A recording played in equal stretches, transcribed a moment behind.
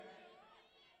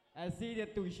I see the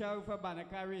Tushar for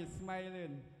Banakari is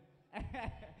smiling.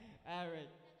 All right.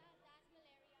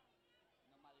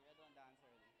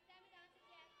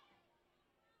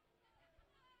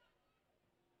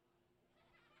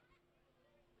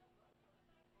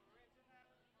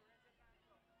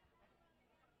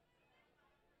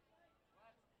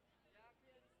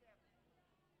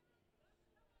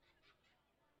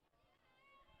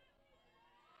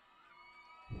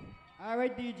 All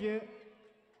right, DJ.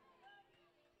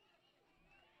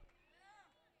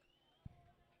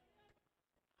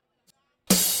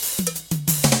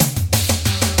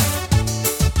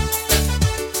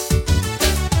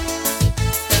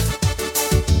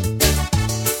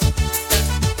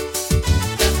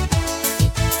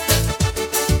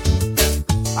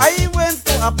 I went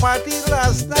to a party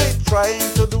last night trying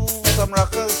to do some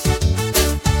rockers.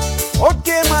 Out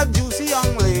came a juicy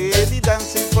young lady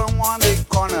dancing from one of the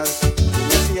corners.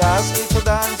 She asked me to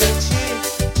dance with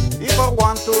she if I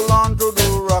want to learn to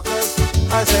do rockers.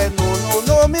 I said no, no,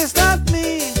 no, miss, not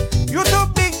me. You too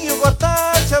big, you got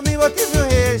touch me, but if you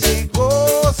hear she go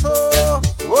so,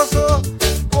 go so,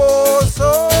 go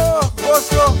so, go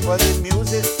so. For the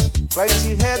music, right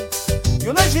she head.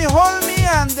 You know she hold me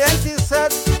and then she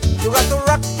said, you got to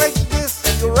rock like this,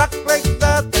 you rock like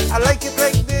that. I like it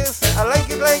like this, I like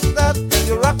it like that.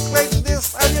 You rock like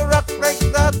this and you rock like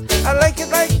that. I like it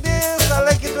like this, I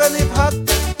like it when it's hot.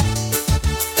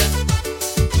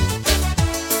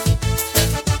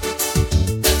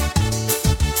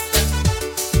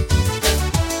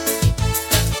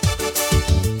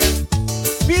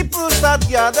 People start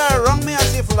gather around me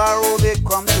as if Laro they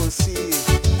come to see.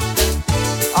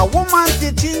 A woman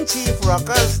teaching chief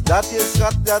rockers, that is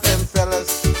got that them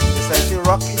fellas. She said she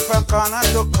rocking from corner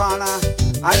to corner,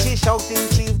 and she shouting,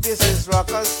 chief, this is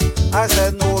rockers. I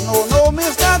said, no, no, no,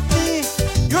 miss, not me.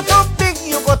 You too big,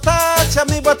 you go touch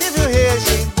me, but if you hear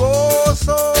she go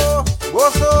so,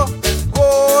 go so,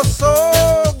 go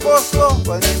so, go slow.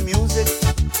 When the music,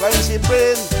 when she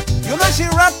bring, you know she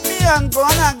rock me and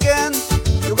gone again.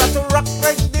 You got to rock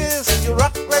like this, you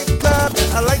rock like that.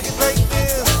 I like it like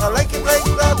this, I like it like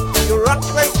that. You rock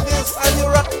like this and you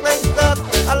rock like that.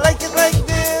 I like it like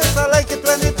this, I like it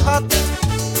when it's hot.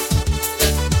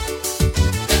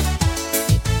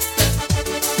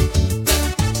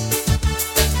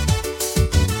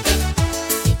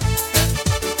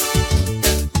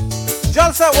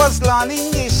 Jalsa was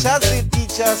learning the shots, the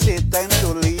teacher said time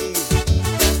to leave.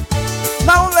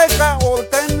 Now like an old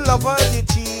time lover, the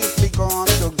chief began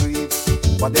to grieve.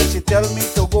 But then she tell me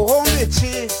to go home with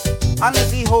she, and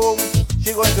if he home,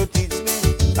 she going to teach me.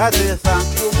 I say thank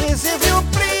you, miss, if you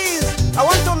please. I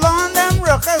want to learn them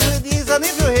rockers with these, and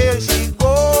if you hear she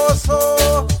go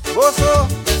so, go so,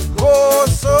 go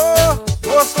so,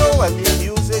 go so. When the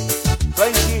music,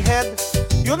 when she head,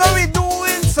 you know we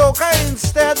doing soca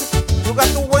instead. You got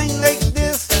to whine like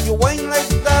this, you whine like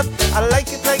that. I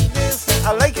like it like this,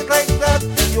 I like it like that.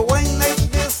 You whine like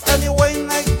this and you whine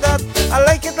like that. I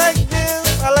like it like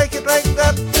this, I like it like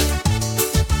that.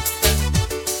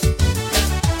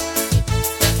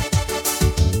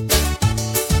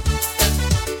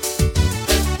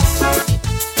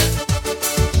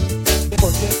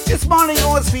 This morning I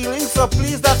was feeling so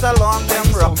pleased that I learned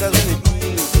them rockers with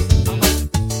ease.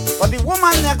 But the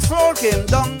woman next floor came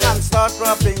down and started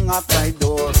rapping at my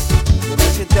door. You know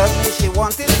she tell me she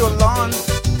wanted to learn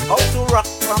how to rock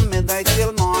from midnight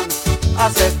till morn.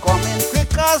 I said come in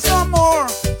quick as no more.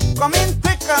 Come in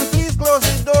quick and please close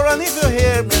the door. And if you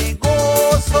hear me go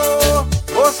so,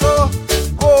 go so,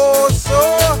 go so,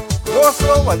 go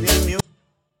so. While the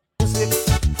music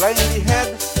flying the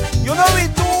head. You know we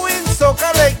doing soca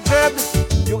like dread.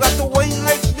 You got to whine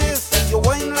like this, you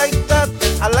whine like that.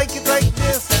 I like it like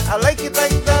this, I like it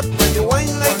like that. You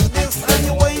whine like this and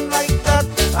you whine like that.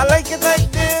 I like it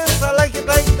like this, I like it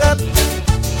like that.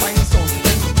 Find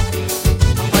something,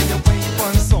 and when you wait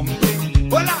on something,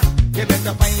 voila, you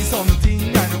better find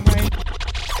something and wait.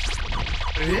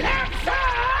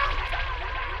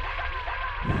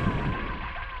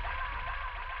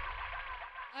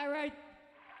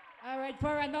 All right,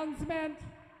 for announcement,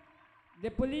 the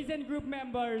police and group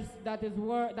members that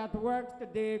works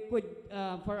today could,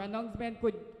 for announcement,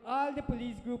 could all the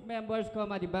police group members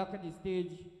come at the back of the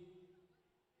stage?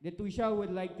 The Tusha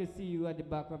would like to see you at the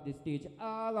back of the stage.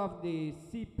 All of the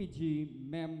CPG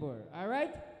member, all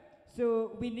right?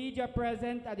 So we need your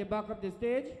presence at the back of the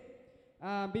stage.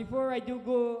 Before I do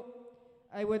go,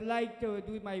 I would like to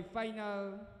do my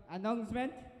final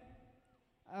announcement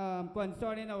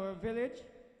concerning our village.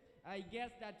 I guess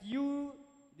that you,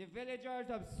 the villagers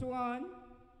of Swan,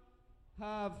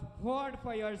 have heard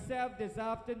for yourself this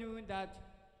afternoon that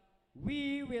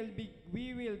we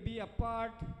will be a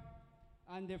part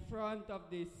on the front of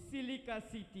the Silica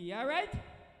City, all right?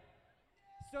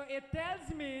 So it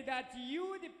tells me that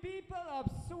you, the people of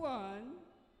Swan,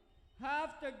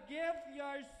 have to give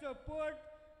your support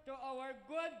to our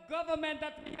good government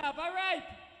that we have, all right?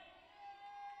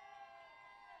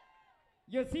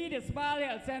 You see the small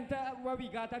health center where we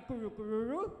got at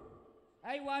Kurukururu?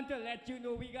 I want to let you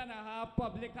know we're gonna have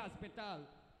public hospital,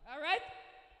 all right?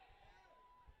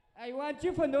 I want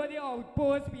you to know the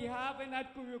outpost we have in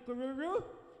that Kurukururu.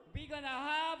 We're gonna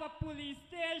have a police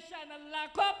station and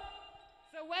lock up.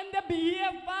 So when they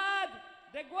behave bad,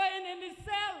 they're going in the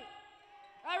cell.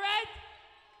 All right?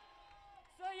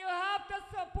 So you have to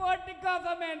support the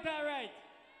government, all right?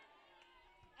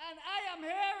 And I am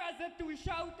here as a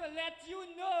Tushao to let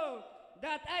you know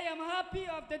that I am happy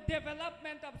of the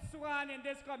development of Swan in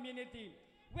this community.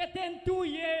 Within 2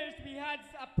 years, we had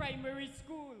a primary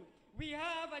school. We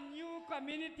have a new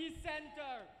community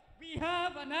center. We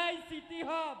have an ICT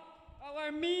hub.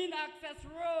 Our main access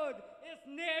road is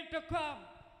near to come.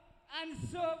 And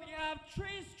so we have 3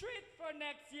 streets for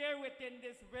next year within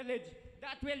this village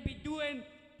that will be doing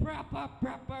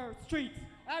proper streets.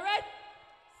 All right?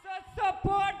 So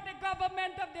support the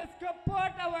government of this,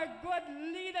 support our good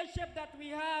leadership that we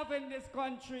have in this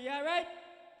country. All right?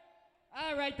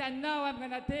 All right, and now I'm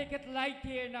going to take it light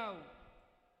here now.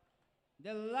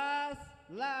 The last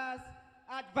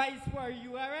advice for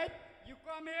you, all right? You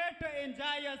come here to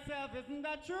enjoy yourself, isn't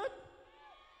that true?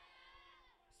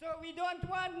 So we don't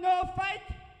want no fight.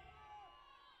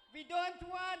 We don't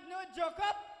want no joke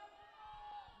up.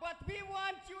 But we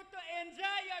want you to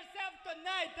enjoy yourself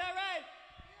tonight, all right?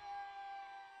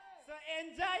 So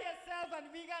enjoy yourself, and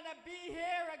we're going to be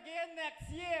here again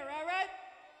next year, all right?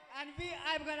 And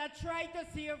I'm going to try to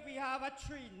see if we have a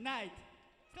tree night,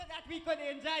 so that we could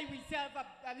enjoy ourselves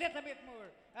a little bit more.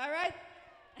 All right?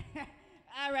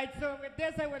 All right, so with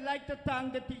this, I would like to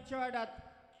thank the teacher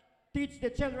that teach the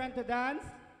children to dance.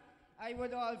 I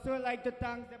would also like to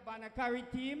thank the Banakari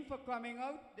team for coming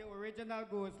out. The original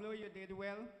Go Slow, you did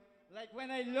well. Like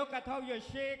when I look at how you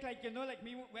shake, like, you know, like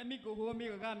me, when me go home,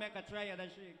 you're going to make a try at a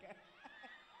shake.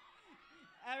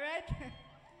 All right?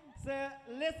 So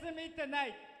listen me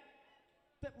tonight.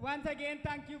 Once again,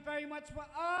 thank you very much for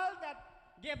all that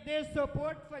give their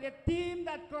support, for the team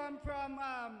that come from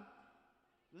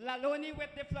Laloni with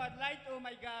the floodlight. Oh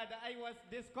my God, I was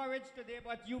discouraged today,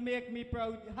 but you make me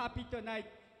proud, happy tonight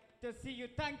to see you.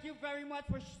 Thank you very much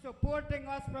for supporting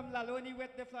us from Laloni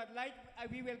with the floodlight.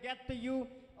 We will get to you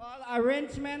all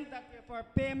arrangement for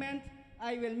payment.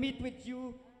 I will meet with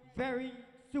you very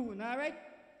soon, all right?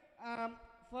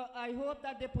 I hope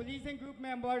that the policing group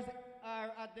members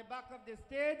are at the back of the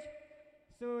stage.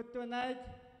 So tonight,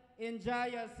 enjoy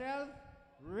yourself,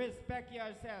 respect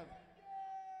yourself.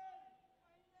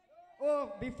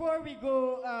 Oh, before we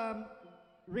go,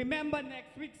 remember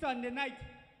next week Sunday night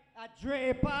at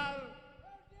Dre Pal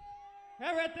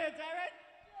Heritage, all right?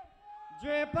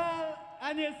 Dre Pal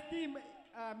and his team,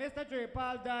 Mr. Dre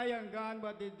Pal died and gone,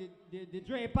 but the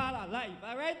Dre Pal are alive,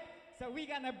 all right? So we're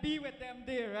gonna be with them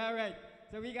there, all right?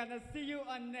 So we're gonna see you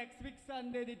on next week,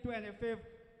 Sunday the 25th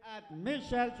at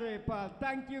Michelle Dre Pal.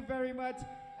 Thank you very much,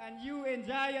 and you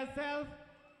enjoy yourself.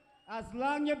 As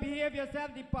long you behave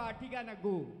yourself, the party gonna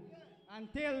go.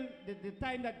 Until the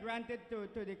time that granted to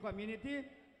the community,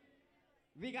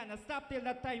 we're gonna stop till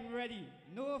that time ready.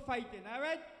 No fighting, all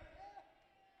right?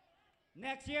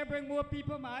 Next year, bring more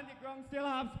people, man. The ground still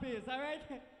have space, all right?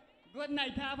 Good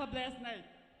night, have a blessed night.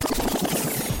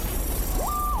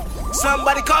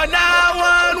 Somebody call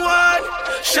 911.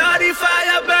 Shawty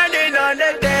fire burning on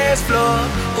the dance floor.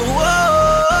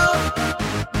 Whoa.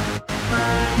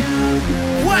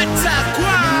 What's up,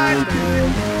 Quan?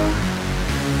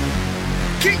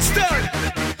 Kingston,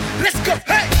 let's go,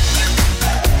 hey!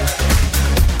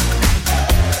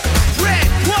 Red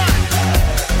one,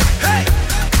 hey,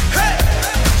 hey!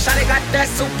 Shawty got that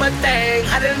super thing,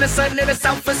 hot in the sun in the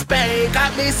south of Spain.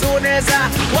 Got me soon as I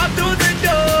walk through the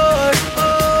door.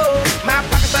 Oh, my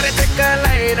pockets started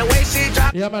tickling, the way she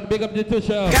dropped. Yeah, man, big up the two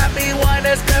show. Got me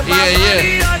wanna spend my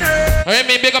money on her. Alright,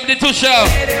 me big up the two show.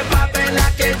 Get it poppin'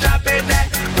 like it dropping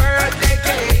that birthday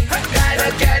cake. Got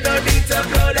a candle, need to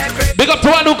blow that crazy. Big up to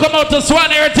one who come out to Swan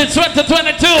Heritage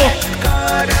 2022.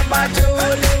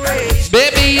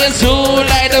 Baby, it's who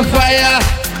light the fire.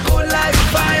 Who light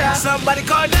fire? Somebody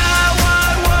call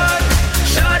 911.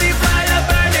 Shawty fire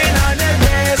burning on the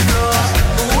dance floor.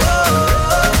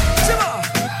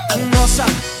 Nossa,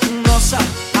 nossa,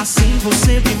 assim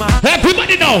você me mata.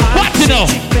 Everybody know, what you know?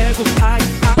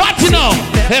 What you know?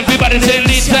 Everybody say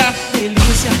Lisa.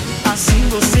 Delícia, assim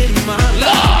você me mata.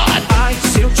 Lord. Ai,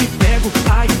 se eu te pego.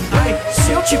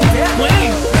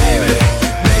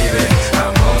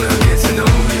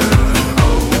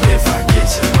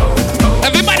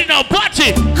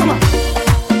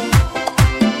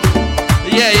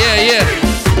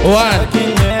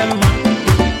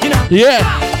 Yeah.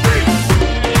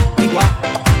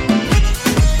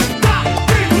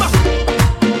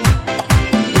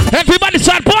 Everybody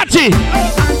start party.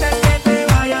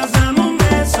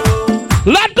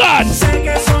 Lord God.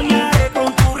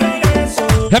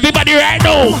 Everybody right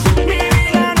now.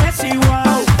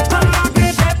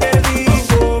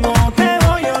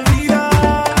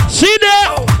 See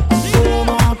there?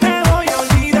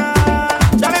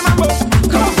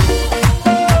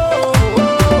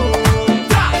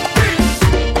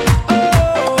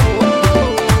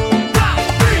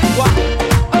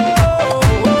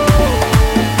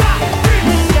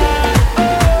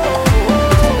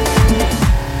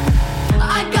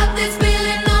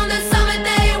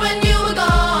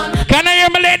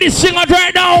 Sing it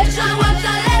right now.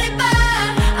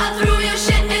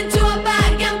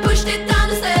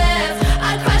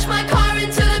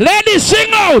 Ladies,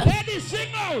 sing out.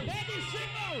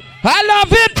 I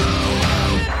love it.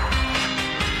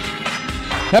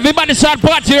 Everybody start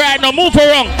party right now. Move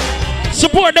around.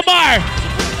 Support the bar.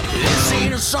 This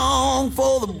ain't a song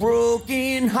for the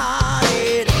broken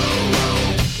hearted.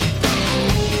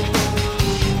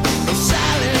 A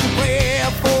silent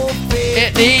prayer for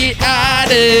faith. The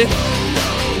addict.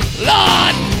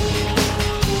 Lord.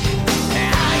 I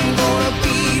ain't gonna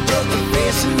be just a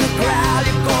face in the crowd.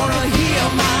 You're gonna hear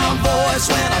my voice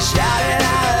when I shout it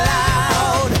out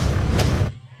loud.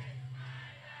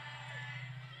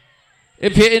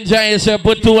 If you're enjoying yourself,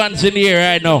 put 2 hands in the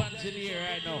air right now.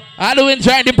 I do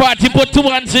enjoy the party, put 2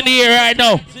 hands in the air right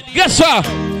now. Yes, sir.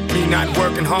 Me not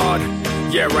working hard.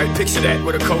 Yeah, right, picture that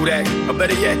with a Kodak. Or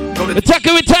better yet, go to the Take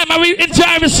every time I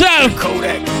enjoy myself.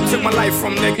 Kodak. Took my life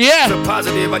from negative to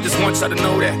positive. I just want y'all to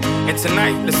know that. And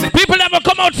tonight, listen. People never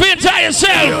come out for enjoy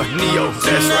yourself. Yeah, Neo,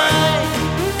 that's right.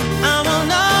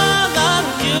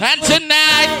 And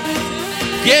tonight,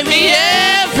 give me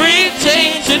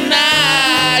everything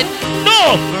tonight.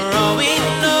 No. For all we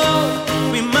know,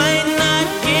 we might not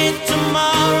get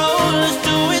tomorrow. Let's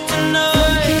do it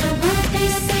tonight.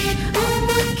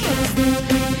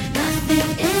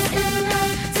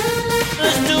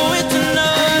 Let's do it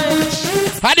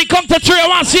tonight. How they come to tree? I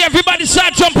want to see everybody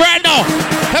start jump right now.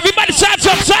 Everybody start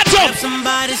jump, start jump. If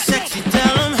somebody sexy,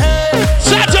 tell them, hey.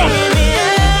 Start jump. Give me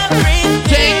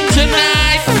everything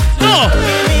tonight. No.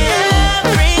 Give me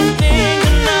everything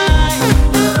tonight.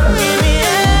 Give me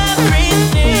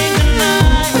everything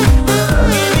tonight.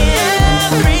 Give me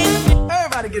everything.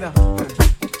 Everybody get up.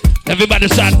 Everybody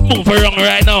start move around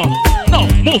right now. No,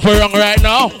 move around right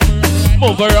now.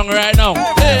 Move around right now.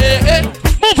 Hey, hey, hey.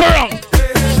 Move around.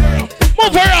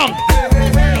 Move around.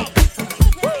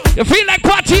 You feel like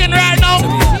partying right now?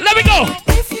 Let me go.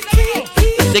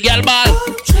 The girl ball.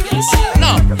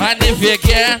 No, and if you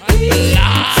can,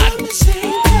 Lord.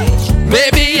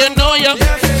 Baby, you know you.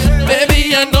 Baby,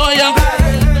 you know you.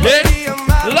 Hey,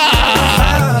 Lord.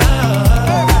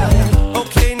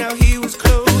 Okay, now he was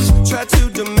close. Try to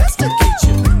domesticate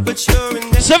you, but you're in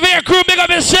that. Severe crew, big up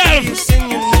yourself.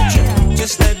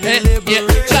 Just let me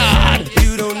liberate Lord.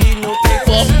 you. Don't need no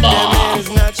papers. That is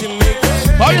not your maker.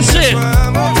 How you say?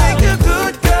 I'm gonna take a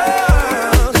good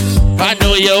girl. I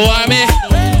know you want me.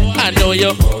 I know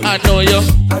you. I know you.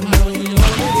 I know you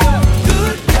want me.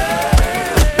 Good girl.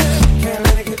 Can't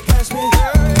let it get past me.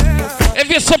 If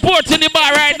you're supporting the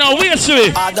bar right now, we'll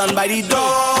see. I done by the door.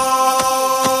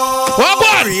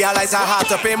 What? Realize I have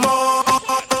to pay more.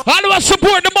 How do I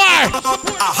support the bar?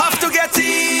 I have to get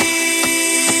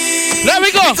in. There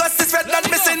we go. Because this red not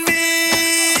missing me.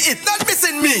 It's not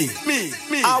missing me.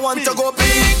 I want to go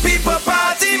big people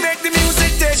party, make the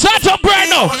music take. Start up right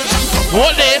now.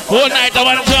 Whole day, whole night, I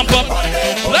want to jump up.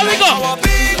 There we go. Our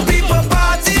big people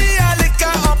party, I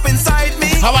liquor up inside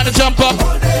me. I want to jump up.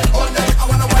 All day, I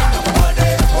want to wind up all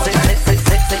day.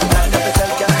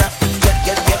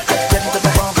 Get to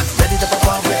perform, ready to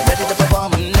perform, ready to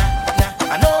perform.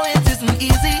 I know it isn't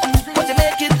easy, but you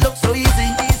make it look so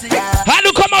easy. How do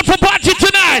you come out for party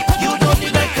tonight? You don't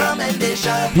need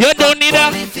recommendation. You don't need a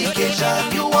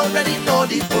qualification. You already know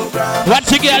the program. what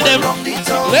you get them?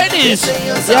 Ladies,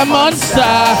 you're a monster.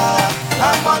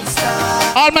 A monster.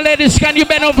 All my ladies, can you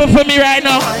bend over for me right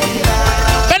now?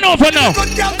 Bend over now.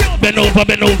 Bend over,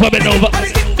 bend over, bend over.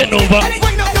 Bend over.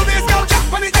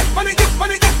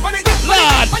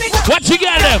 Lord, what you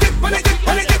got them?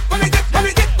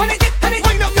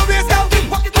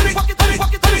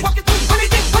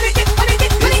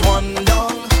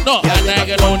 No, I'm not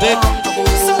gonna hold it.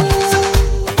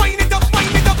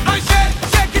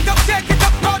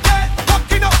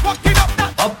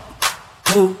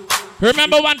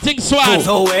 Remember one thing, Swan.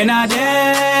 So when I dead,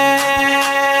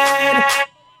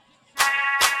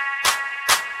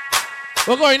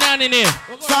 What's going on in here?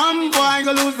 Some boy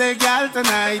go lose their gal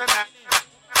tonight.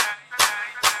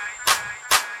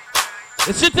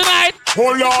 Is it tonight?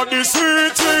 Oh Lord, the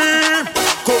city,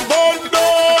 commando.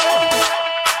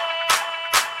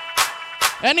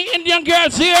 Any Indian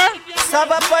girls here? सब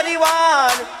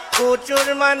परिवार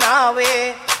कुचुर मनावे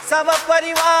सब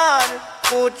परिवार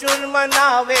कुचुर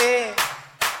मनावे.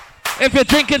 If you're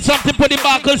drinking something, put the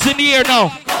buckles in the air now.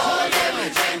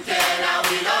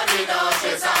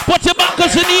 Put your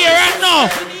buckles in the air right now.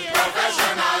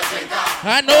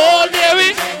 I know,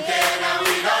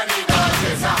 David.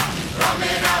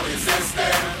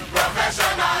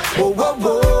 Whoa, whoa,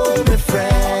 whoa, my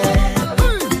friend.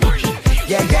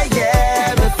 Yeah, yeah,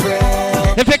 yeah, my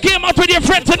friend. If you came out with your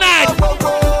friend tonight, Whoa,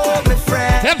 whoa, my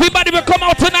friend. everybody will come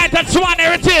out tonight at Swan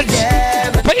Heritage.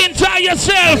 For enjoy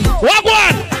yourself. What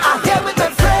one? I'm here with my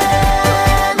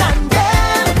friend, and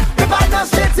then we might not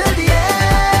stay till the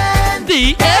end.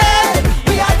 The end.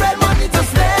 We had red money to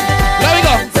spend. There we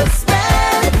go. To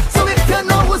spend. So if you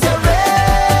know who's a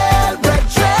real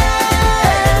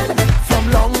brethren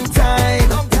from long time,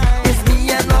 it's me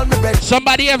and all my brethren.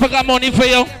 Somebody ever got money for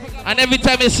you? And every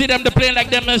time you see them, they playing like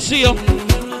them and see you.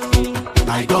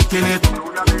 I duck in it.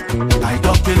 I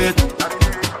duck in it.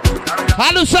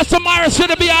 I know tomorrow's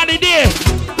gonna be holiday.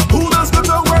 Who does go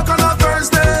to work on a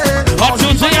Thursday? Or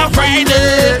Tuesday or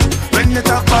Friday. When you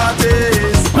talk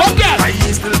parties. Come get. I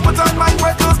still put on my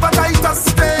wet clothes, but I just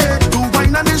stay. Do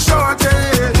wine and the shorty.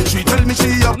 She tell me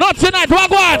she up. Not tonight, what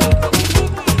one?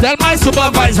 Tell my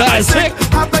supervisor I'm sick.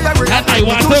 And I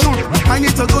want to. I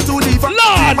need to go to the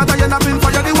Lord. but I end up in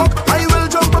fire the walk. I will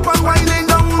jump up and winding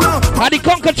down now. At the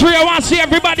Conquer Tree, I want to see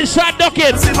everybody start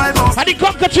ducking. See my boss. At the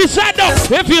Conquer Tree, start duck.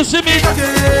 If you see me,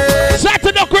 Okay. start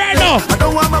to duck right now. I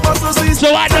don't want my boss to see.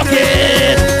 So I duck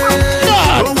it.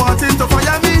 Don't Lord. want him to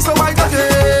fire me, so I duck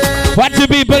it. What you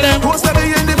people them? Who's to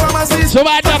be in the pharmacy? So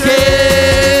I duck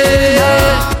it.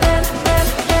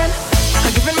 I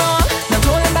give it all, not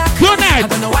holding back. Good night. I'm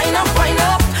gonna wind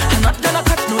up, I'm not gonna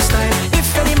cut no style. If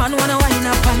any man wanna wind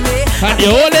up on me, And you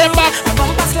hold them back. my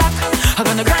bumper slack. I'm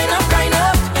gonna grind up, grind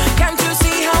up. Can't you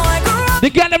see how I grew up? The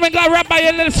girl them got wrapped by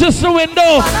your little sister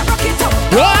window. Wanna rock it up?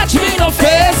 Watch me no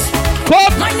face.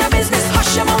 Come. Mind your business,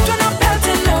 hush your mouth when I'm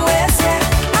belting the waist, yeah.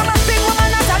 I'm a big woman,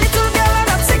 not a little girl, and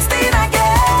I'm 16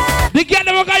 again. The girl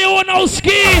them got your own house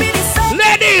ski.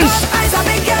 Ladies. Eyes are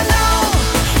big girl now.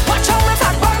 Watch how my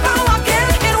fat bumper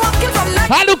walking from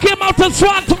night. I look him out to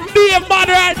Swan to be a man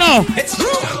right now.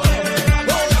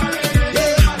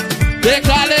 They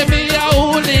calling me a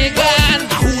hooligan.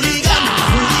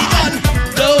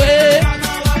 The way.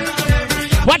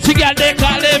 What you got? They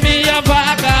calling me a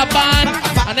vagabond.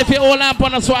 And if you hold up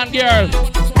on a Swan girl.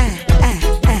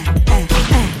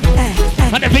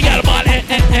 And if you get man,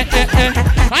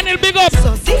 and he'll big up.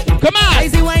 Come on. I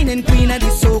see whining queen of the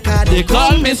soca. They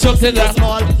call me something that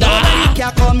small. Nobody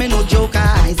can call me no joker.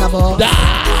 I's a boss.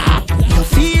 You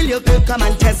feel you could come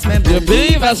and test me. You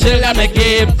believe I still am a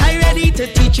game. I ready to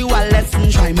teach you a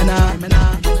lesson. Try me now.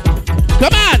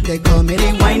 Come on. They call me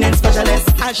the whining specialist.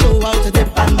 I show how to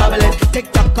dip and bubble it.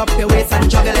 Tick tock up your waist and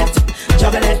juggle it.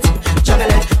 Juggle it. Juggle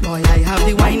it. Boy, I have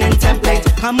the whining template.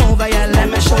 Come over here, let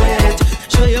me show you it.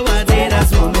 Show you what it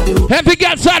is what me do. Every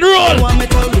girl's on You roll. want me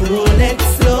to roll it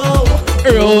slow.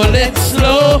 Roll it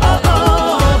slow.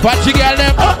 Watch you get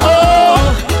them.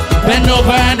 Bend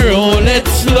over and roll it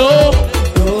slow.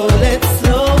 Roll it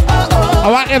slow. I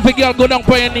want every girl go down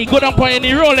for your knee. Go down for your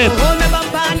knee. Roll it. Hold me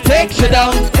bumper and Take you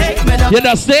down. Take me down. You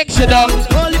just take you down.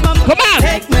 Hold the bumper. Come on.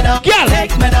 Take me down. Girl.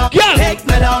 Take me down. Girl. Take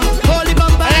me down. Hold the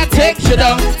bumper And take you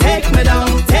down. Take me down.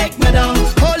 Take me down.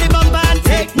 Hold the bumper and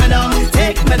take me down.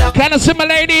 Take me down. Can I see my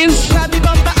ladies? Grab the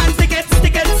bumper and stick it.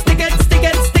 Stick it. Stick it. Stick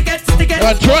it. Stick it. Stick it.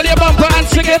 Control your bumper and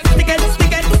sing it. Stick it.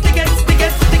 Stick it. Stick it. Stick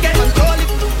it. Stick it. Control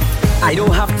it. I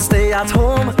don't have to stay at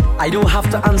home. I don't have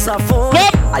to answer phone.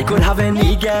 Stop. I could have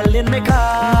any girl in my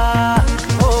car.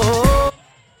 Oh.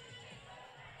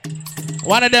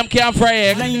 One of them can't fry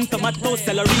egg. Lime, tomato,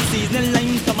 celery seasoning.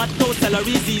 Lime, tomato,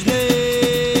 celery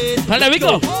seasoning. And there we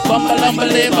go. Bumble lumber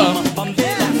labor.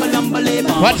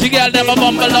 What you get them a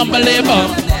bumble lumber labor?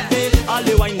 All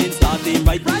the whining starting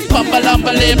right. Bumble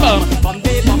lumber labor.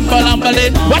 Bumble lumber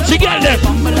labor. What you get them?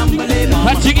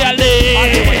 What you get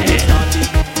them?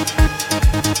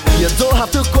 You don't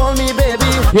have to call me baby.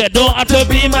 You don't have to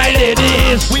be my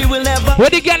ladies. We will never.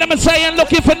 What the girl them saying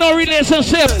looking for no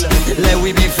relationship? Let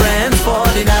we be friends for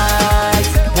the night.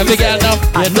 Every girl now.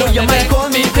 I know you might call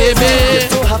me baby. You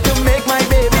don't have to make my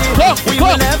baby. We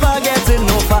will never get in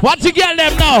no fight. What you get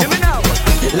them now?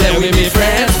 Let we be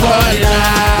friends for the Put your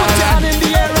night. hand in the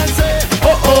air and say,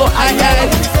 Oh, I.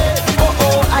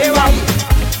 oh, I.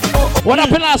 Oh, What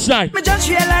happened last night? Me just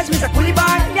realize me's a coolie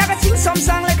boy. Me I can sing some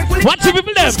song like a coolie boy. What you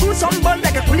people them? School some bun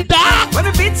like a coolie boy. When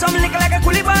me beat some liquor like a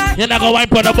coolie boy. You're not gonna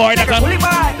wipe on the boy, Like a coolie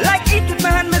boy. Like eat with my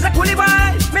hand, me's a coolie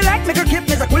boy. Me like make a kip,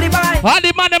 me's a coolie boy. All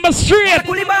the man them straight.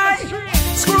 Coolie boy.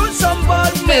 Screw some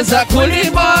bun, Me's a coolie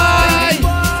boy.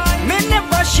 me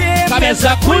never shame, Come me's me's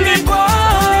a a coolie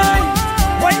boy.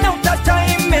 One out of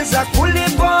time, me's a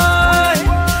coolie boy.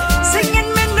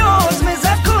 Singing me nose, me's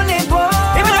a coolie boy.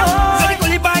 Even though, so the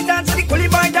coolie boy dance, so the coolie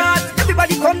boy dance.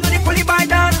 Everybody come to the coolie boy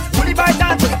dance. Coolie boy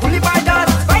dance, so the coolie boy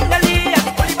dance. Finally, at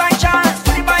the coolie boy chance.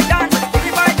 Coolie boy dance, so the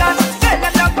coolie boy dance. Tell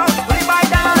them that about coolie boy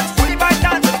dance. Coolie boy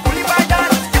dance, so the coolie boy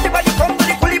dance. Everybody come to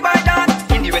the coolie boy dance.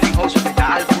 In the wedding house with the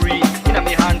all free. In a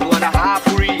me hand, 2.5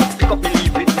 free. Pick up me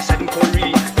leave it, me 7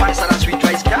 curry. Five salad, sweet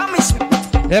rice, can't miss me.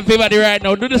 Everybody right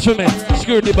now, do this for me.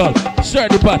 Screw the ball, stir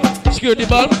the pot. Screw the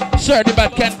ball, stir the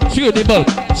pot. Can screw the ball,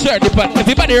 stir the pot.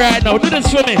 Everybody right now, do this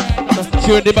for me.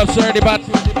 Screw the ball, stir the pot.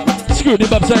 Screw the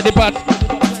ball, stir the pot.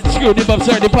 Screw the ball,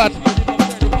 stir the pot.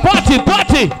 Party,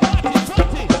 party.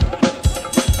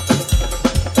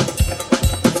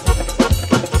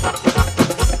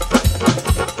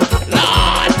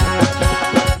 Lord,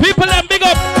 people them big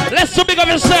up. Let's do big up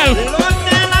yourself.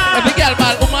 Every girl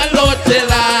man, woman,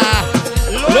 Lotella.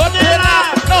 Lotella,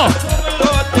 no.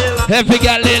 Every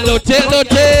girl in Lotella.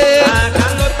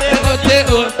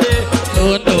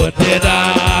 Lotella.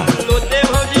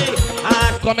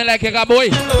 Coming like a boy.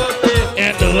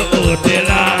 And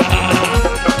Lotella.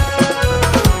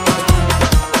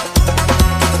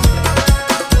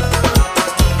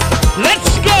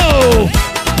 Let's go.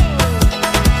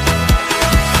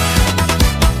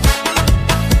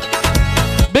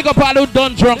 Big up all who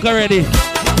done drunk already.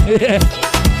 Yeah.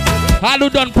 All who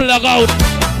done plug out.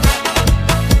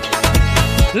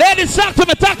 Ladies, talk to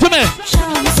me, talk to me.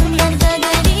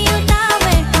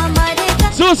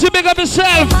 Susie, big up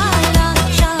yourself.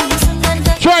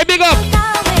 Troy, big up.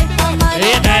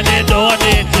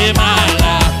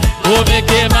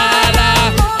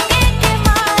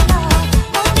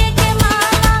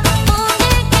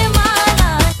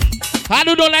 How do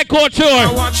you don't like culture?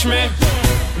 Watch me.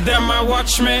 Them a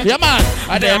watch me. Yeah, man.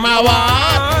 Them a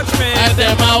watch me.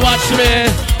 Them a watch me.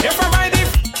 If I buy the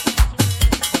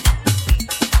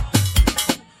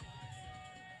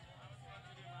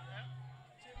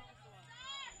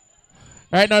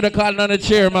Right now they're calling on the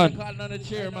chairman.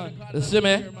 You see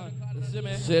me?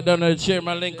 Sit down on the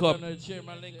chairman, link up.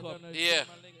 Yeah.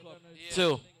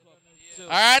 Two.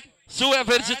 Alright? So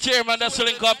whoever is the chairman, that's the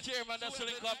link up.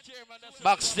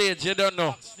 Backstage, you don't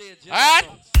know. Alright?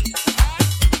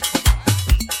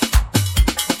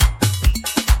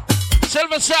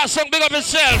 Silver Star song, big up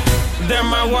yourself.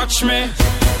 them a watch me.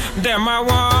 Them a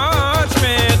watch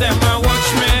me. Them a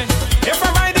watch me. If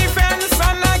I buy the fence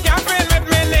and I can't with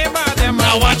me neighbor, them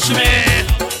a watch me.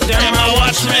 Them a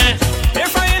watch me.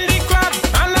 If I in the club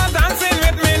and I dancing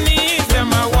with me knees,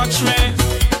 them a watch me.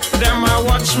 Them a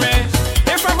watch me.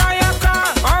 If I buy a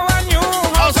car or a new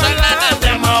house and land,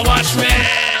 them a watch me.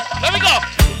 Let me go.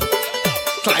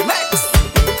 Climax.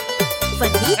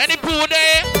 Any poo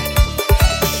there?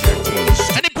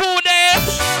 Any poo there?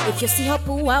 If you see her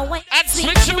poo, I went and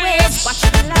switch your waist. Watch the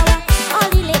flower. All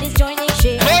the ladies joining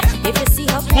share. If you see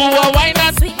her poo, I wine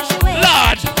and switch your waist.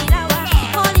 Lord.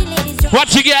 All the ladies joining.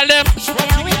 What you get them? She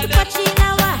can't wait to touch it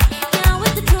now. Can't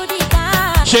wait to throw it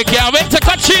down. She can't wait to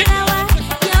touch it.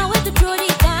 Can't wait to throw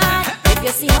it down. If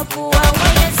you see her poo, I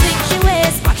wine and switch your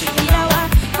waist. Watch the flower.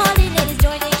 All the ladies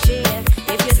joining share.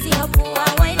 If you see her poo,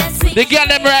 I wine and switch. They get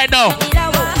them right now.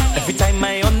 Every time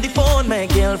I on the phone, my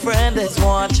girlfriend is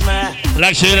watch me.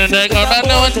 Like she done got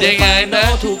no thing I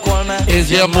know. Is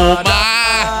your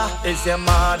mama? Is your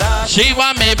mother? She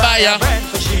want me buy a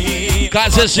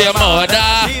cause it's your mother.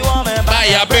 Buy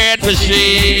a bread for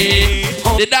she.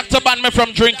 The doctor banned me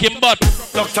from drinking, but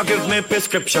doctor give me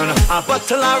prescription. A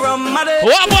bottle of rum,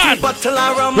 what one? Bottle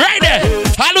of rum. Right there.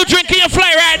 How do drinking your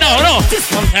fly right now? No.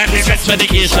 And the next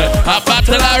medication. A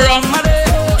bottle of rum.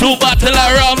 2 bottles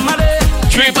of rum.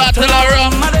 3 bottles of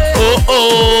rum. Oh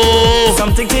oh.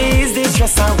 Something to ease the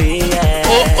stress away. Yeah.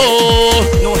 Oh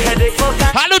oh. No headache for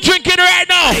that. How do drinking right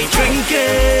now? I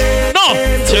drinking. No.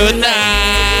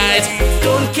 Tonight.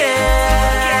 Don't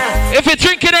care. If you're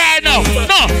drinking right now.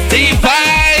 No. The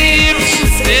vibes.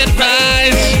 It's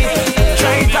nice.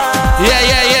 Yeah,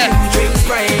 yeah, yeah. Drink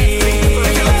spray.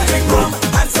 Rum,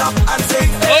 hands up and sing.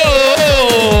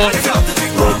 Oh.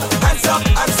 Hands up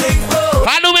and sing.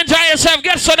 How do you enjoy yourself?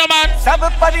 Get some man.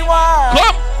 Everybody want.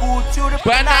 Come. Put you the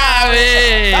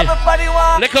Banave. Everybody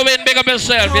want. Look away and big up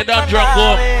yourself. You don't drunk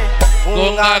home.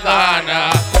 Gunga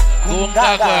Ghana.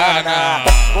 Gunga Ghana.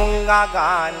 Gunga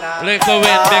Ghana. Look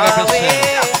away and big up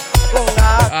yourself.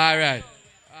 All right.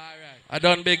 I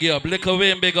done big you up. Little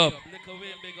Wayne big up.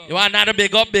 You want another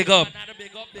big up? Big up.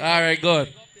 All right,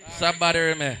 good. Somebody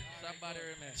remember.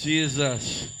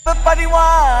 Jesus. Everybody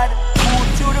want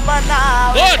put you the man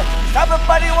now. Good.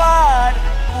 Everybody want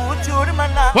put you the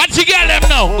man now. What you get them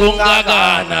now? Gunga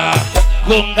Gana.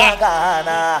 Gunga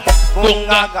Gana.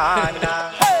 Gunga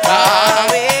Gana.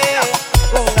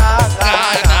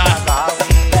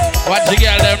 What you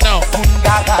get them now?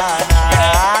 Gunga Gana.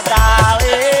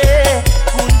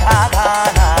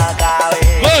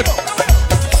 Good.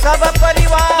 Everybody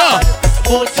want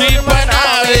put you the man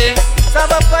now.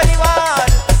 Everybody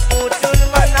want put you the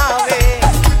man now.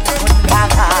 Gunga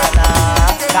Gana.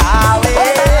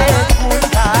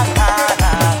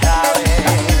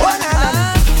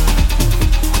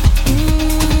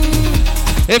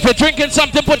 If you're drinking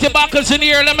something, put your buckles in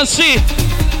here. Let me see.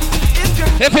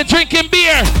 If you're drinking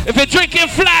beer, if you're drinking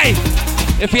fly,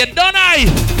 if you don't eye,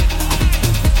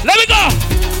 let me go.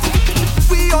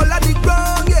 We all on the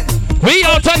ground, yeah. We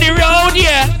out on the road,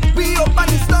 yeah. We up on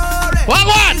the story.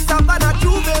 What?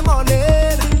 Juve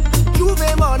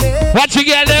money. What you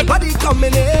get them? Everybody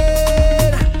coming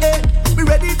in. Hey, we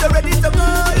ready to go.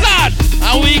 Lord,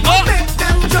 and we go make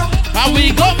them jump. And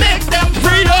we go make them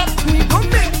free up. We go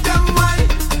make them wine.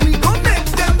 We go make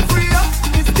them free up.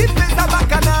 This deep is a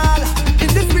bacchanal. In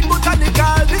this sweet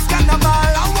botanical, this carnival.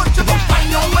 I want you to find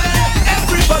your way.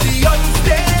 Everybody on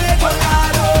stage,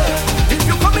 Bogado. If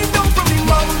you're coming down from the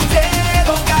mountain,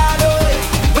 Bogado.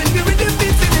 When the rhythm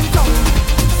beats in town,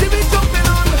 see me jumping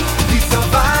on the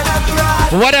savannah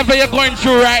grass. Whatever you're going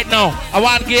through right now, I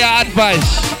want to give you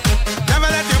advice. Never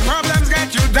let your problems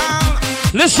get you down.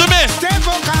 Listen to me. Stay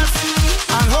focused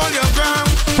and hold your ground.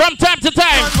 From time to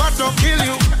time. What will kill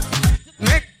you?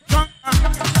 Make stronger.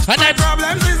 And my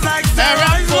problems is like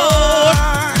steroids.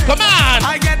 Come on.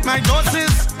 I get my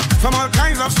doses from all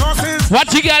kinds of sources.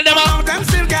 What you get them up? Them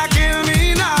still can't kill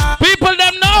me now. People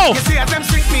them know. You see as them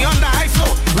sink me under high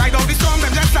flow. Ride out the storm,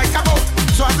 them just like a boat.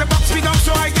 So as the box me down,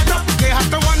 so I get up. They have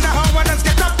to wonder how others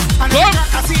get up. And the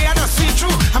crack I see, I just see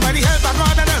through. And by the help of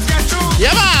God, others get through.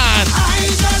 Yeah, man. I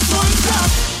just won't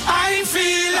stop. I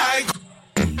feel like.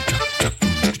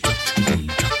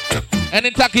 Any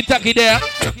tacky there?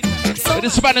 The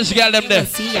Spanish girl them there.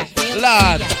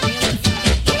 Lord,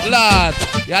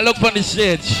 yeah, look on the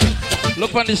stage.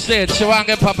 Look on the stage. She want to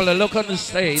get popular. Look on the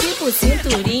stage. Tipo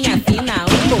cinturinha fina,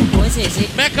 bombom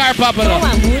GG. Make her popular. Com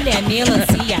a mulher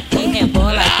melancia que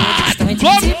rebola todo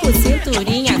instante. Tipo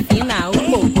cinturinha fina,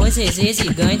 bombom GG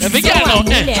gigante. Com a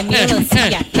mulher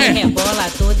melancia que rebola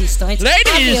todo instante. A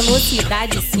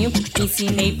velocidade 5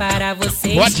 ensinei para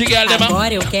vocês.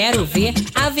 Agora eu quero ver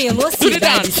a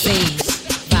velocidade 6.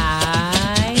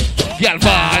 Vai. Girl,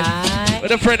 bye.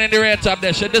 With a friend in the red top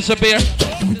there, she disappear.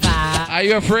 Vai. Are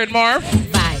you afraid, Marv?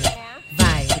 Vai.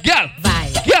 Girl. Vai.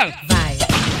 Girl. Vai.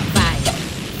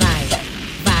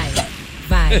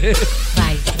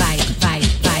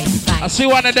 I see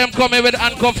one of them coming with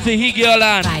handcuffs to he girl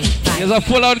and he's a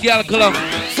full out girl club.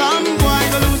 Some boy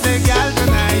go lose their girl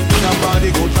tonight.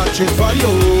 Somebody go touch it for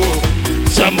you.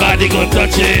 Somebody go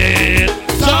touch it.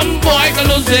 Some boy go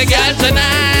lose their girl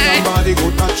tonight. Somebody go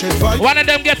touch it for you. One of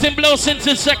them getting blow since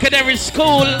secondary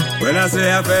school. When I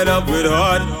say I fed up with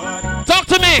hard, talk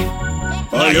to me.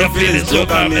 All your feelings so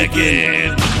come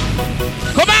again.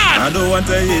 Come on. I don't want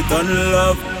to hit on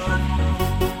love,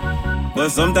 but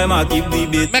sometimes I keep the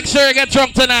beat. Make sure you get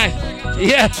drunk tonight.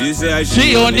 Yeah. She say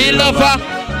she only love her.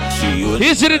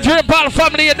 He's in the Dream Ball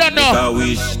family, you don't know.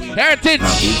 Heritage.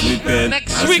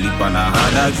 Next week.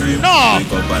 No.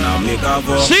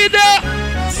 See there.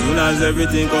 Soon as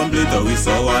everything complete, we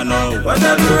saw one now. What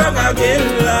I do wrong again,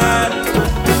 lad?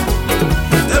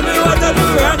 Tell me what I do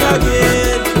wrong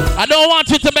again. I don't want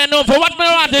you to bend over. What do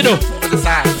I want to do? To the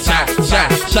side.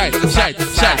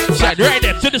 Right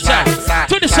there, to the side.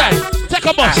 To the side. Take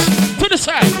a bus. To the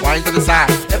side. Wine to the side.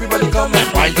 Everybody come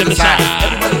and wine to the side.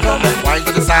 Everybody come and wine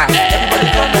to the side. Everybody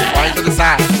come and wine to the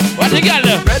side. What you got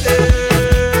there? Ready.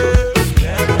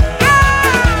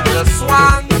 The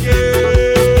swan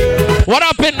girl. What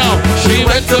happened now? She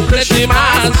went to play the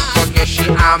mass.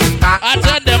 I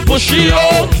tell them push she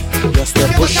out. Yes, they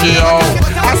push she out.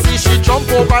 I see she jump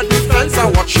over the fence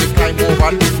and watch she climb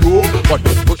over the rope.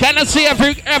 But can I see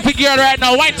every girl right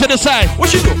now? Wine to the side. What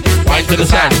she do? Wine to the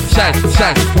side.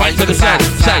 Wine to the side.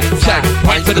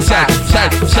 Wine to the side.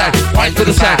 Wine to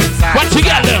the side. What you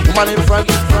got there? Woman in front.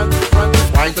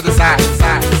 Wine to the side.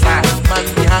 Man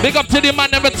behind. Big up to the man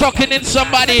never talking in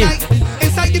somebody.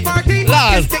 Inside the party,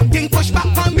 Lord. thing push back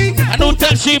on me. I don't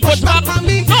tell she push back. No.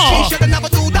 She should never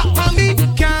do that for me.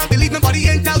 Can't believe nobody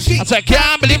ain't tell she. I said,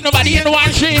 can't believe nobody in the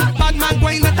one she. Bad man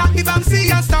going attack if I'm see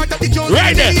and start at the Jones.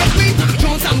 Right there.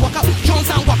 Jones and walk up, Jones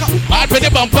and walk up. I'll put the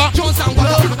bumper. Jones and walk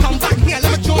up. Come back here,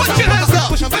 let me Jones and walk up.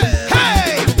 Push 'em back.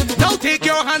 Hey! Now take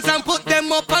your hands and put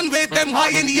them up and wave them high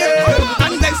in the air.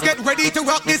 And let's get ready to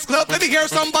rock this club. Let me hear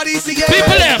somebody say yeah.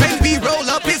 People them. When we roll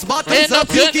up his buttons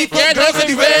up, you keep get girls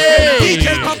every everywhere. way.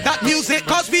 DJ pop that music,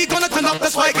 cause we gonna turn up the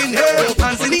swag in here.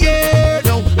 Hands in the air,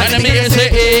 no. And let me hear you say,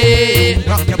 hey.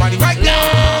 Rock your body right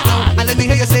now. And let me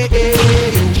hear you say, hey.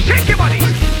 Shake your body.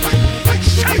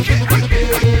 Shake it.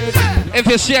 If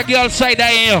you see a girl side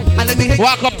eye,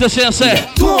 walk up to she and say,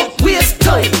 don't waste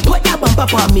time. Put that bump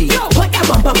up on me. Put that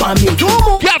bump up on me.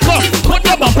 Girl, come. Put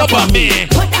that bump up on me.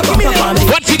 Put that bump up on me.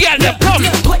 What you get them? Come.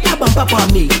 Put that bump up on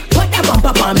me. Put that bump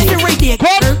up on me. Right there.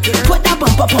 Come. Put that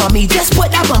bump up on me. Just put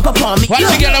that bump up on me. What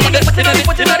you get them? Put it on the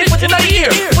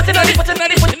ear. Put it on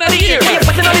the ear.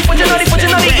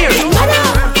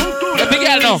 Let me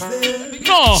get no.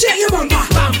 No.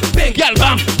 Girl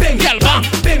bam. Girl bam.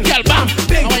 Girl bam.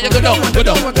 I want you to go down.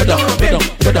 Bam.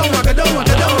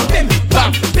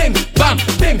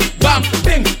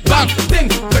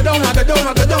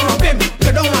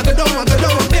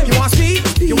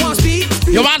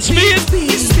 You want speed?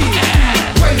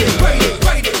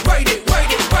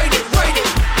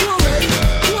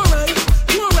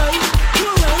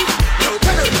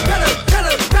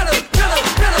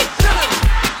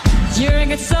 You're a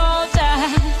good soldier,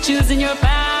 choosing your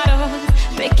battle.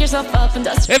 Pick yourself up and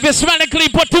dust. If you smell it clean,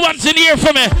 put 2 hands in the air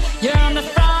for me. You're on the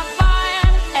front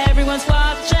line, everyone's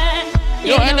watching.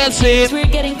 You're in the scene. We're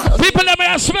getting close. People let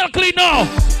me smell clean now.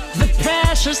 The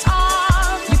pressure's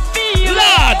on, you feel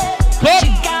Lord, it.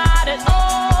 You got it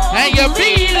all. And you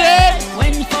feel it.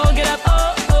 When you forget up,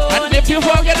 and if you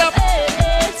forget up,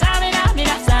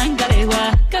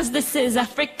 cause this is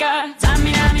Africa.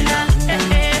 Tamina,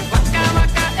 waka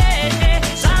waka,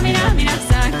 Tamina,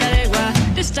 sakarewa.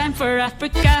 This time for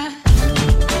Africa.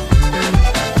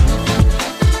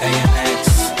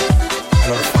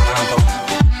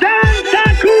 Santa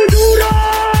Kuduro!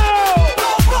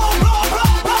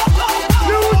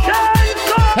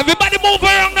 Everybody move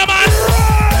around the man.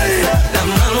 La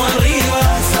mano arriba,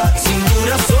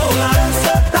 cintura sola.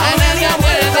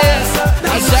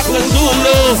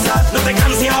 Zulu. No te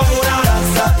canses ahora,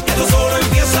 que tú solo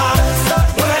empiezas.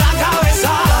 Mueve la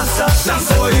cabeza,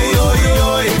 danza hoy, hoy,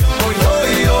 hoy, hoy,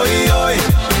 hoy, hoy, hoy.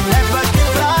 Es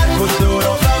particular, futuro,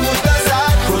 vamos a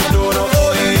danzar. Futuro,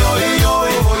 hoy, hoy,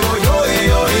 hoy, hoy, hoy,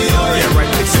 hoy, hoy. Yeah,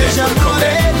 right, it's it. Come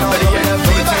back, better yet, go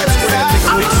to Times Square, take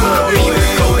a mix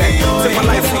of it. Take my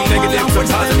life from negative to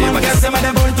positive. I guess I'm at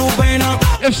that point to pain up.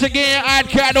 If she get your hard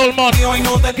card all month,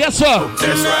 guess what?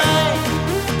 That's right.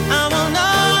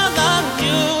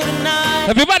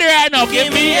 Everybody right now,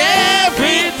 give me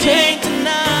everything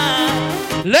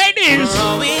tonight. Ladies,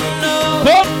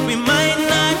 come. We might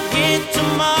not get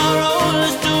tomorrow,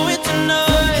 let's do it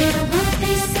tonight.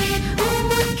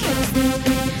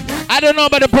 I don't know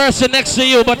about the person next to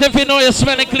you, but if you know you're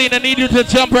smelling clean, I need you to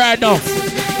jump right now.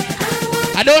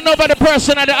 I don't know about the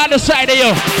person on the other side of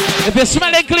you. If you're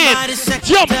smelling clean,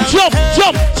 jump, jump,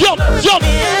 jump, jump, jump.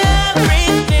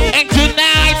 And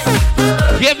tonight,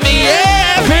 give me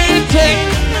everything.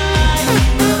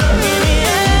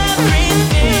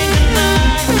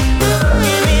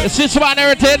 Is this one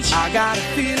heritage? I got a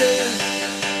feeling.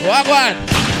 Walk one.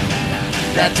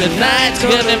 That tonight's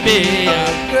gonna be a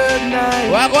good night.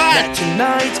 Walk one. That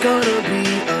tonight's gonna be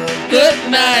a good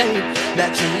night.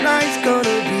 That tonight's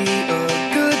gonna be a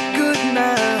good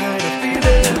night. I feel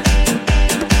it.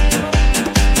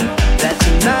 That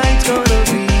tonight's gonna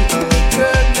be a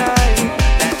good night.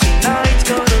 That tonight's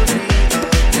gonna be a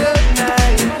good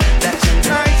night. That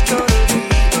tonight's gonna be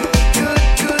a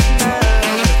good night.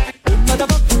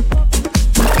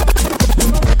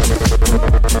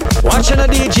 Watching a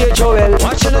DJ Joel.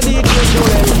 Watching a DJ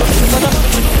Joel.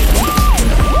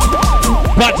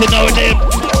 Party now with him.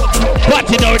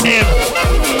 Party now with him.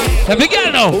 Have you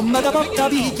got now?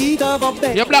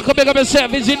 You black up, big up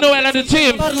yourself. Is you Noel and the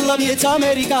team? I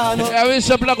will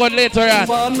some black on later on.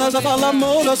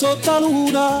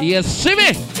 Yes, see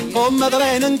me?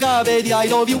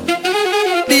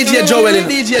 DJ Joel in.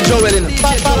 DJ Joel in.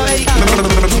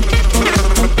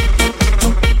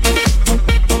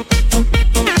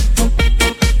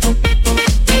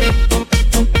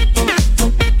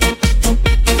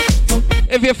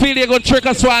 If you feel you're going to trick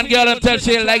a swan girl and tell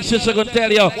she like she's going to tell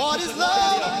you. What is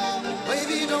love?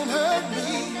 Baby, don't hurt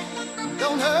me.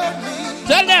 Don't hurt me.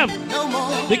 Tell them. No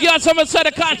more. The girl someone said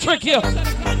they can't trick you. Baby,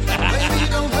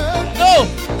 don't hurt me. No.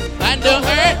 And don't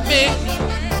hurt me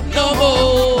no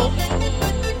more.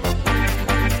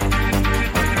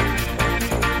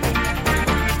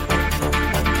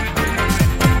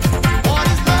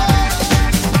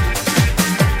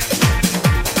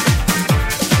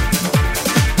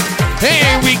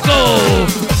 Here we go.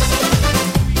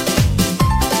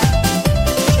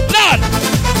 Lord,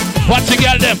 watch you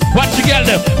girl them, watch you girl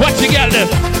them, watch you girl them.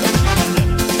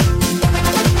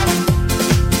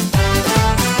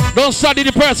 Don't study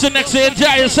the person next to you,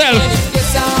 enjoy yourself.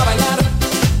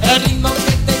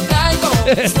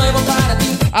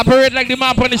 Operate like the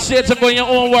map on the stage and go in your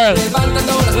own world.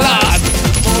 Lord.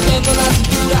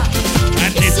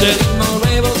 And it's it.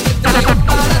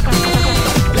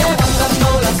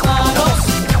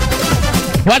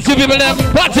 Watch the people them,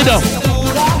 watch it up.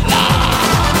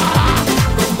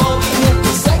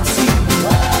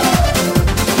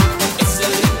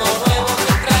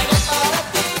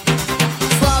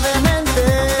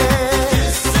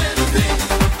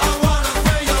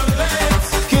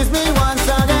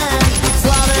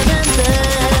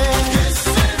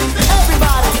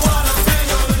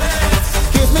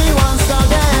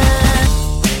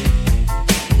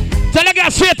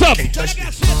 Straight up. Lord.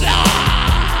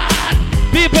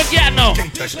 People get no.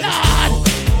 Lord.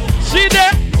 See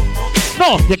there?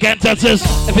 No, you can't touch this.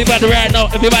 Everybody right now.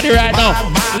 Everybody right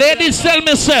now. Ladies, tell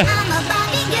me, sir. I'm a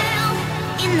Barbie girl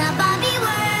in the Barbie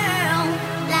world.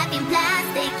 Life in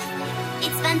plastic.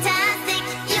 It's fantastic.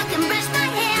 You can brush my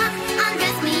hair,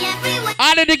 undress me everywhere.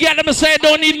 All of the girls them say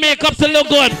don't need makeup to look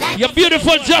good. You're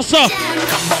beautiful just so.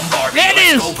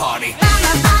 Ladies.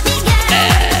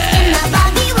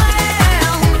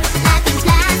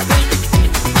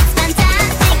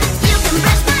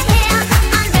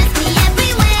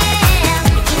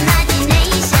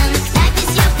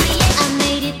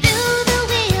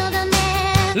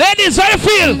 Ladies, how you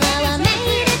feel?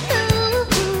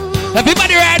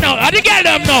 Everybody right now, how the girl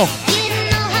them now?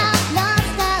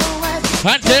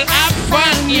 Until I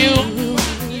find you.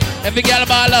 Every girl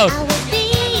ball out.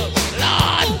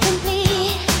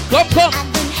 Lord. Come.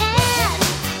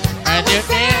 And you.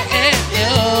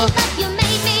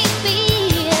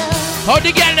 How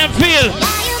the girl them feel?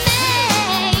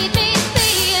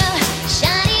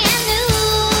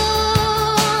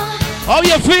 How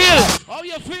you feel? How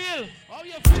you feel?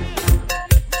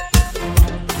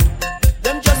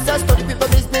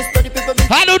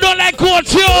 I don't like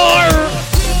couture,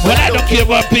 but I don't care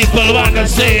what people want to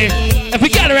say. If you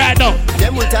get it right now,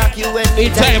 them will talk you any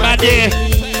time of day.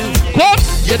 Come,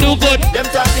 you do good. Them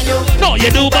talking you. No,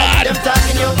 you do bad. Them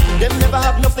talking you. Them never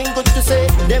have nothing good to say.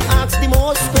 Them ask the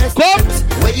most questions. Come,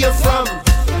 where you from?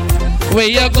 Where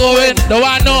you going? Don't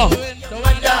want know.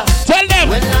 Tell them.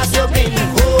 When last you been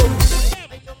home?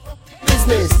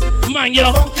 Business. Man,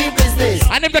 yo. Business.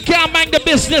 And if they can't mind the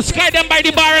business, sky them by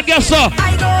the bar and guess so.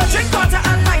 I go drink water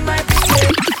and mind my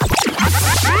business.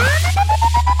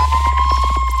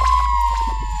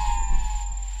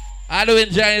 I do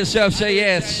enjoy yourself, say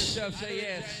yes.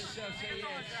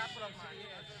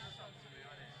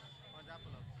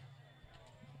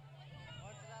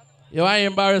 You ain't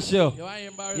embarrassed you.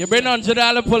 You bring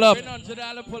 $100 pull up.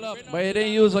 But you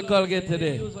didn't use a Colgate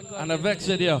today. And I vexed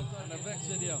you.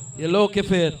 You look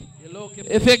if it.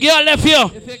 If your girl left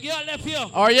you,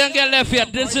 or young girl left you,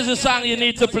 this is the song you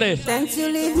need to play. Since you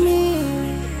leave me,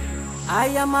 I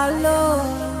am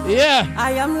alone. Yeah.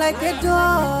 I am like a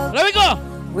dog. Let me go.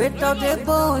 Without a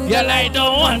bone. Girl, I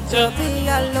don't want to be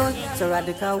alone. So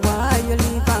Radical, why you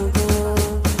leave and go?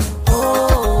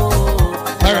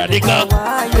 Oh. Radical,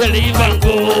 you leave and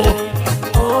go.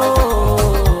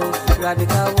 Oh.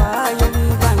 Radical, why you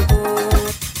leave and go?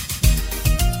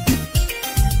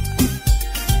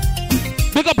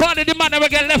 Big up on the man that we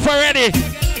get left already.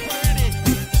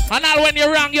 And all when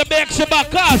you're wrong, you beg she back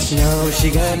cause. No,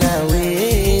 she gone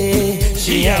away.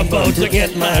 She about to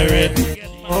get married.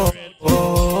 Oh.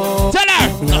 Tell her.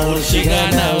 No, she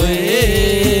gone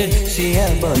away. She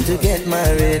about to get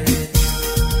married.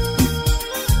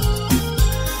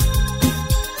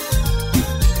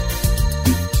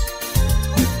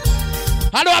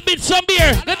 How do I beat some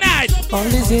beer? Good night. All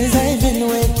these years I've been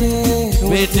waiting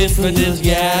for this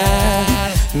girl.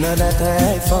 Now that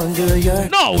I found you, you're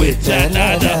no with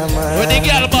another man. With the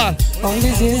girl, man. All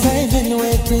these years I've been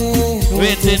waiting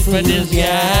for this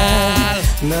girl.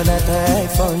 Now that I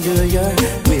found you, you're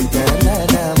with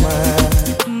another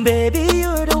man. Baby,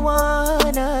 you're the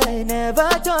one I never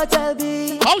thought I'd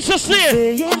be. How she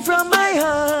say? Saying from my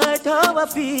heart how I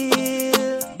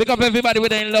feel. Pick up everybody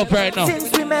with in love right now.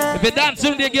 If you're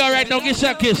dancing with the girl right now, give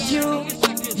her a kiss. You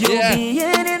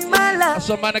being in my life.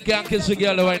 Some man can't kiss a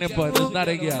girl at any point. It's not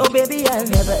a girl. Oh baby, I'll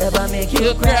never ever make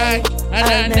you cry. And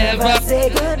I never say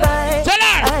goodbye. Tell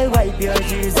her. I wipe your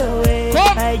tears away.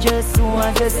 Come. I just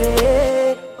want to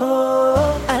say,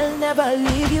 oh, I'll never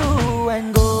leave you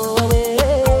and go away.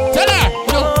 Tell her.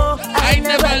 Oh, I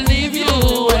never leave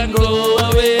you and go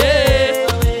away.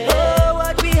 Oh,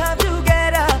 what we have to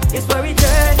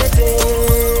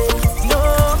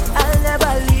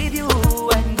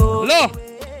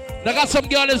some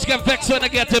girls get vexed when they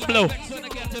get in blow.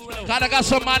 Cause I got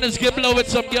some man who's get blow with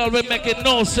some girl with making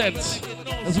no sense.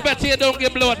 It's better you don't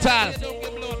get blow at all.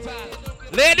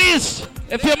 Ladies,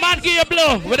 if your man give you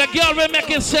blow with a girl with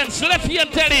making sense, left you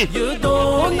and tell it. You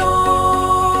don't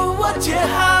know what you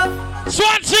have.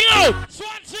 Swan sing out.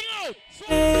 Swan sing out.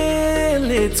 Till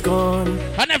it's gone.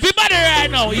 And everybody right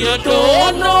now, you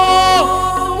don't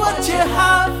know what you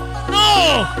have.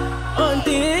 No.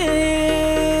 Until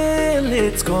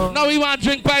it's gone. Now we want to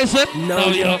drink poison. Now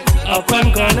you're up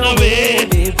and gone away,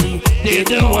 baby.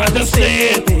 Didn't want to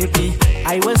stay, baby.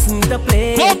 I wasn't to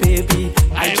play, baby.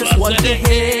 I just want to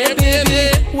hear,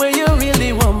 baby, where you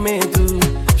really want me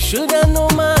to. Should I know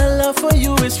my love for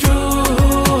you is true?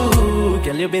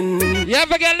 Girl, you been. You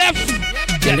ever get left?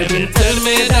 Girl, you been tell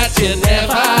me that you're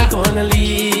never gonna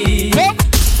leave.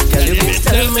 Girl, you been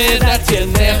tell me that you're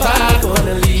never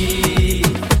gonna leave.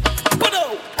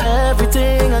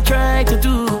 Everything I try to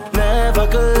do, never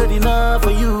good enough for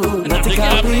you. Nothing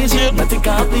can please you, nothing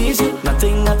can please you,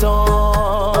 nothing at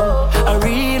all. I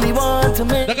really want to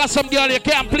make. They got some girl you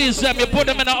can't please them. You put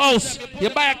them in a house, you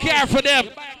buy a car for them,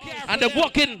 and they're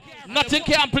walking. Nothing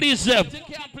can please them.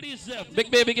 Big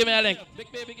baby, give me a link.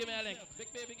 Big baby, give me a link. Big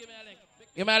baby, give me a link.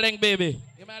 Give me a link, baby.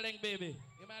 Give me a link, baby.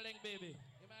 Give me a link, baby.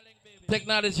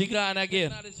 Technology gone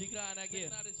again.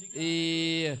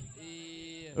 Yeah.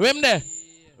 Rim there.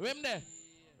 Rim there.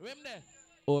 Rim there.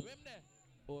 Up.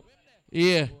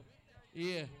 Yeah.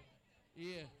 Yeah.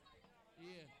 Yeah.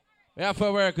 We have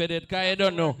to work with it, because you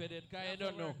don't know.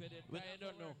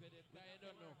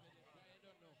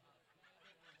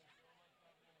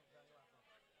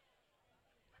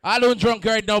 All who drunk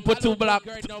right now, put two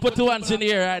hands in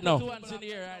the air right now.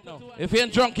 If you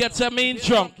ain't drunk yet, say me ain't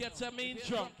drunk.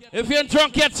 If you ain't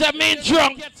drunk yet, say me ain't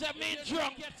drunk.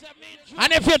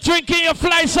 And if you're drinking, you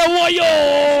fly, so why yo?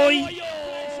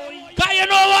 Can you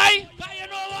know why?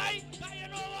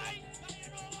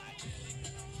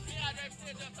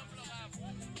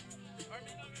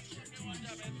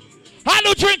 How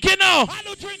you drinking now?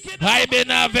 I've been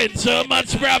having so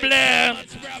much problem.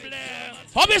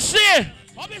 Obviously.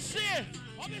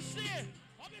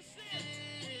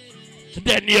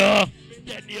 Then you